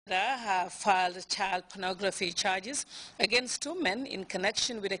Have filed child pornography charges against two men in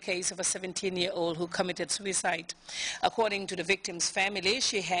connection with a case of a 17-year-old who committed suicide. According to the victim's family,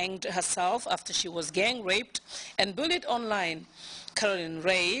 she hanged herself after she was gang raped and bullied online. Caroline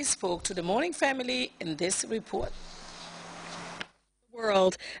Ray spoke to the Morning Family in this report.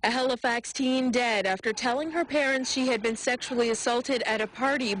 World. A Halifax teen dead after telling her parents she had been sexually assaulted at a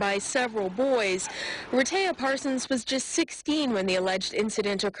party by several boys. Rtea Parsons was just 16 when the alleged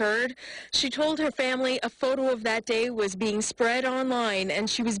incident occurred. She told her family a photo of that day was being spread online and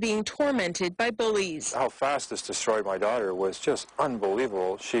she was being tormented by bullies. How fast this destroyed my daughter was just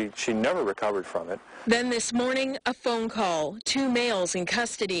unbelievable. She never recovered from it. Then this morning, a phone call. Two males in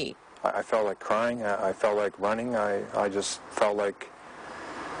custody. I felt like crying. I felt like running. I just felt like...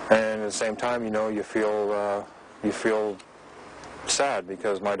 And at the same time, you feel sad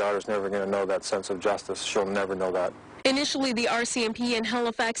because my daughter's never going to know that sense of justice. She'll never know that. Initially, the RCMP and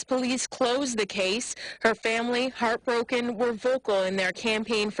Halifax police closed the case. Her family, heartbroken, were vocal in their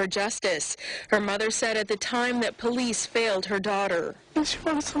campaign for justice. Her mother said at the time that police failed her daughter. And she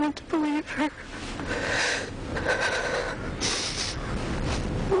wanted someone to believe her.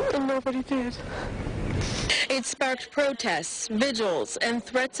 And nobody did. It sparked protests, vigils, and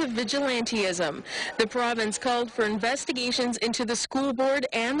threats of vigilantism. The province called for investigations into the school board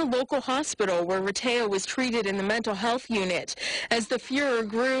and the local hospital where Rtea was treated in the mental health unit. As the furor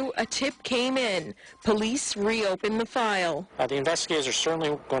grew, a tip came in. Police reopened the file. The investigators are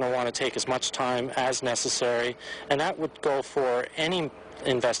certainly going to want to take as much time as necessary, and that would go for any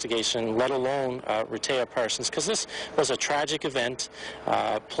investigation, let alone Rtea Parsons, because this was a tragic event.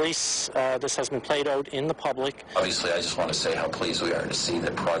 This has been played out in the public. Obviously, I just want to say how pleased we are to see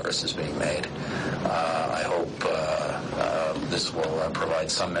that progress is being made. I hope this will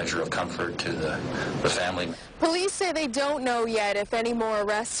provide some measure of comfort to the family. Police say they don't know yet if any more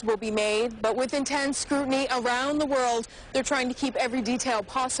arrests will be made, but with intense scrutiny around the world, they're trying to keep every detail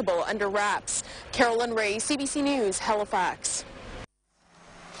possible under wraps. Caroline Ray, CBC News, Halifax.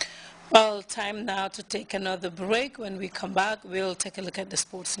 Well, time now to take another break. When we come back, we'll take a look at the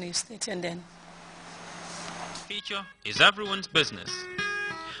sports news. And then. Feature is everyone's business.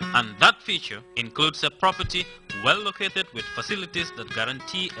 And that feature includes a property well located with facilities that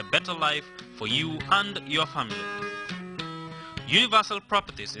guarantee a better life for you and your family. Universal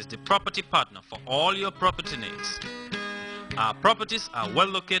Properties is the property partner for all your property needs. Our properties are well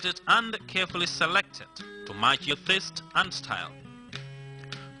located and carefully selected to match your taste and style.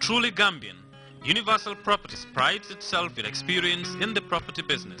 Truly Gambian, Universal Properties prides itself with experience in the property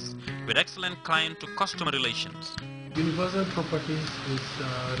business with excellent client-to-customer relations. Universal Properties is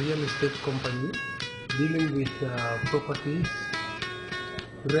a real estate company dealing with properties,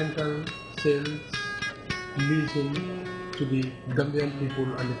 rental, sales, leasing to the Gambian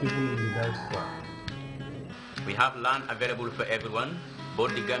people and the people in the diaspora. We have land available for everyone,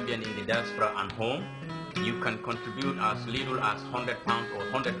 both the Gambian in the diaspora and home. You can contribute as little as £100 or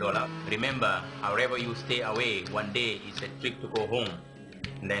 $100. Remember, however you stay away, one day is a trip to go home.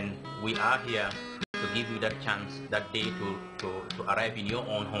 And then we are here to give you that chance that day to arrive in your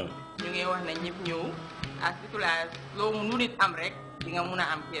own home. As little as low unit amrek,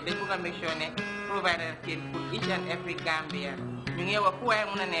 am here. They will make sure provider can for each and every Gambian. You know what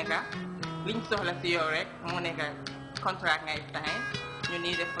Munaneka, link so la theorek, Moneka contract night time. You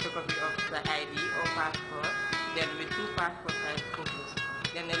need a photocopy of the ID or passport, then with 2 passport size photos,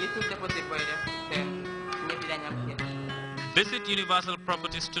 then a little deposit boy, then maybe then I'm here. Visit Universal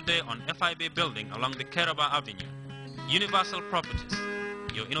Properties today on FIB building along the Keraba Avenue. Universal Properties,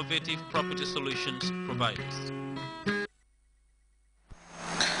 your innovative property solutions providers.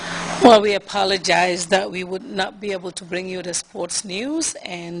 Well, we apologize that we would not be able to bring you the sports news,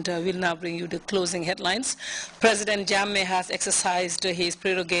 and we'll now bring you the closing headlines. President Jammeh has exercised his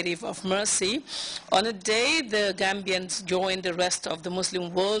prerogative of mercy. On a day, the Gambians joined the rest of the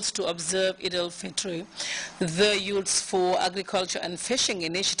Muslim world to observe Eid al-Fitr. The Youths for Agriculture and Fishing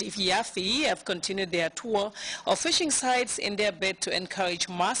Initiative, YAFI, have continued their tour of fishing sites in their bid to encourage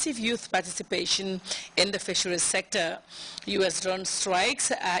massive youth participation in the fisheries sector. U.S. drone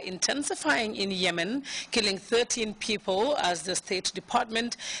strikes are intensifying in Yemen, killing 13 people as the State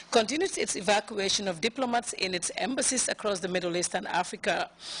Department continues its evacuation of diplomats in its embassies across the Middle East and Africa.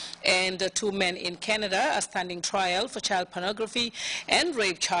 And 2 men in Canada are standing trial for child pornography and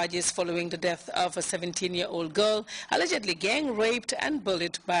rape charges following the death of a 17-year-old girl allegedly gang raped and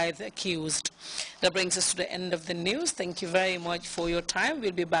bullied by the accused. That brings us to the end of the news. Thank you very much for your time.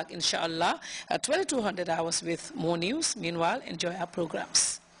 We'll be back, inshallah, at 2200 hours with more news. Meanwhile, enjoy our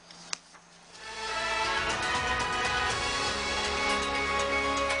programs.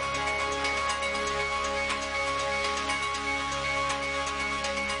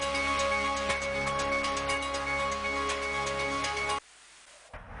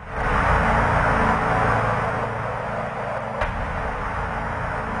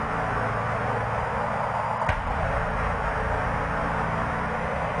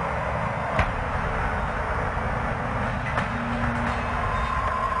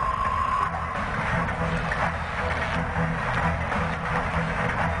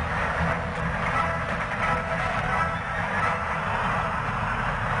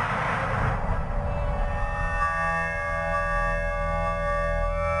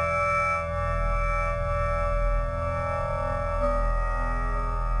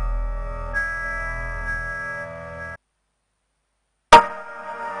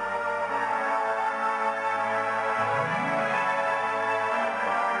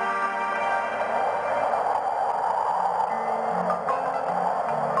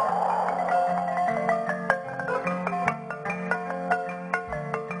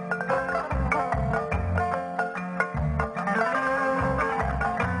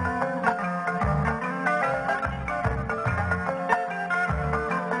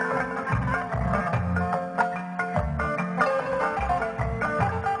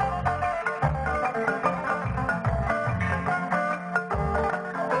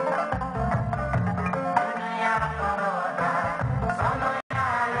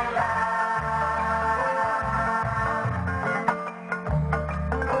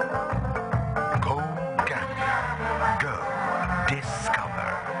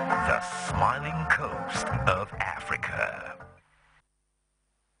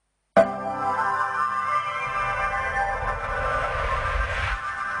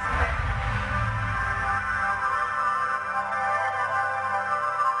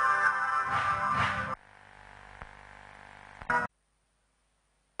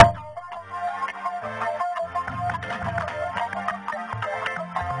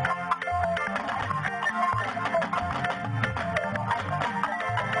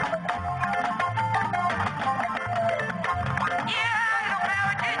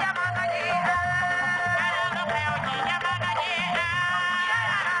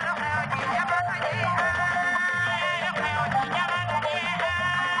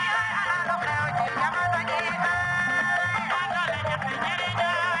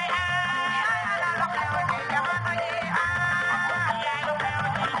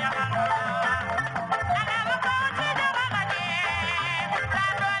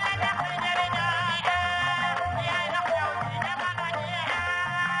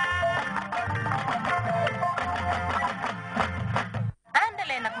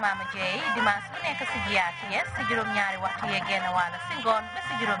 Mama Jey dimanche bu nekk si GRTS si juróom-ñaari waxtu yee genn wàll si ngoon ba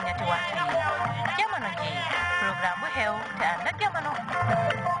si juróom-ñetti waxtu yi jamono ji programme bu xew te ànd ak jamono.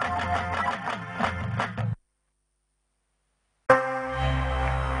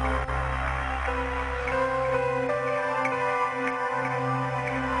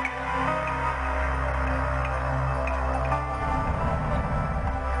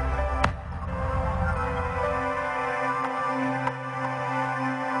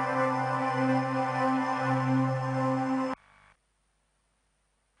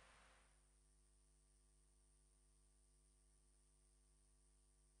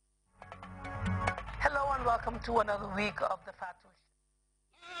 Welcome to another week of the Fatu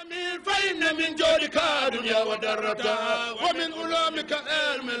آمين فإن من جودك دنيا ودرتها ومن علومك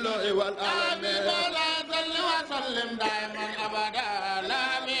علم اللوح والأعلام لا صل وسلم دائما أبدا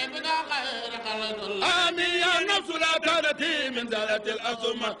لا بك خير خلق الله آمين يا نفس لا تنتهي من زالة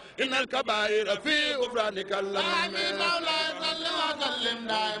الأسمة إن الكبائر في غفرانك الله آمين مولاي صل وسلم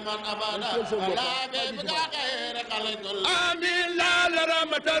دائما أبدا لا بك خير خلق الله آمين لا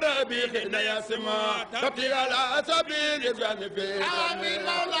لرحمة ربي حين يسمع تبتي على سبيل الجنة آمين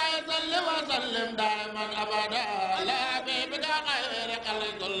مولاي صل وسلم دائما ابدا لا بك غير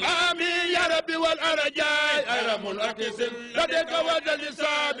خلق الله امين يا ربي والارجاء خير منعكس لديك وجه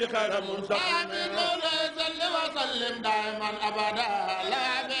الحساب خير منصف امين مولاي صل وسلم دائما ابدا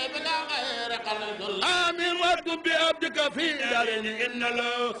لا بك غير خلق الله امين وارتب بعبدك في دارين ان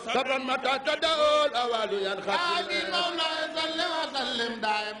له صبرا متى تدعو الاوال ينخفض امين مولاي صل وسلم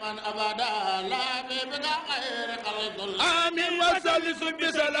دائما ابدا لا بك غير خلق الله امين وسلس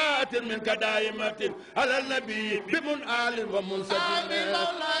بصلاه منك دائمة على النبي بمن آل ومنسجم آمين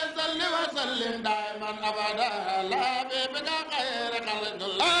مولاي صل وسلم دائما أبدا لا بك خير خلق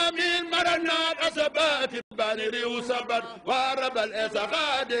الله آمين مرنا الأسبات بانري وسبت وارب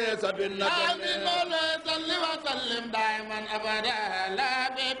الإسقاد سبنة آمين مولاي صل وسلم دائما أبدا لا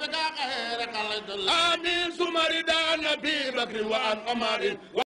بك خير خلق الله آمين ثم رضا النبي بكر وعن عمر